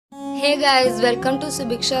Hey guys, welcome to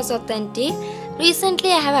Subiksha's Authentic. Recently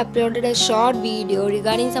I have uploaded a short video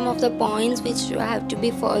regarding some of the points which have to be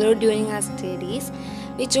followed during our studies,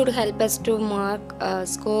 which would help us to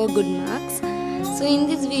score good marks. So in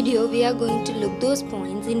this video we are going to look those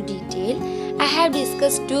points in detail. I have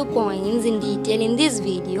discussed 2 points in detail in this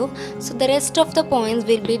video, so the rest of the points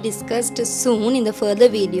will be discussed soon in the further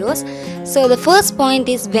videos. So the first point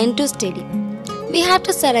is when to study. We have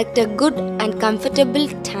to select a good and comfortable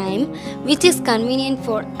time which is convenient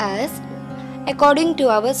for us according to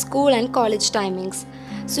our school and college timings.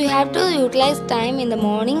 So you have to utilize time in the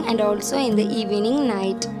morning and also in the evening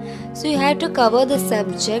night. So you have to cover the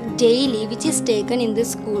subject daily which is taken in the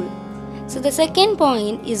school. So the second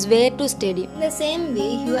point is where to study. In the same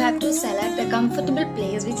way, you have to select a comfortable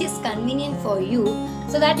place which is convenient for you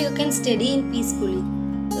so that you can study in peacefully.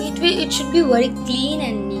 It should be very clean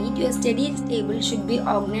and neat. Your study table should be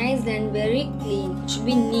organized and very clean. It should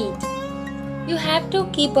be neat. You have to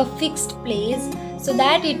keep a fixed place so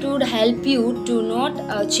that it would help you to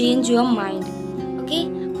not change your mind. Okay,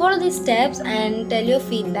 follow these steps and tell your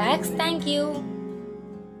feedbacks. Thank you.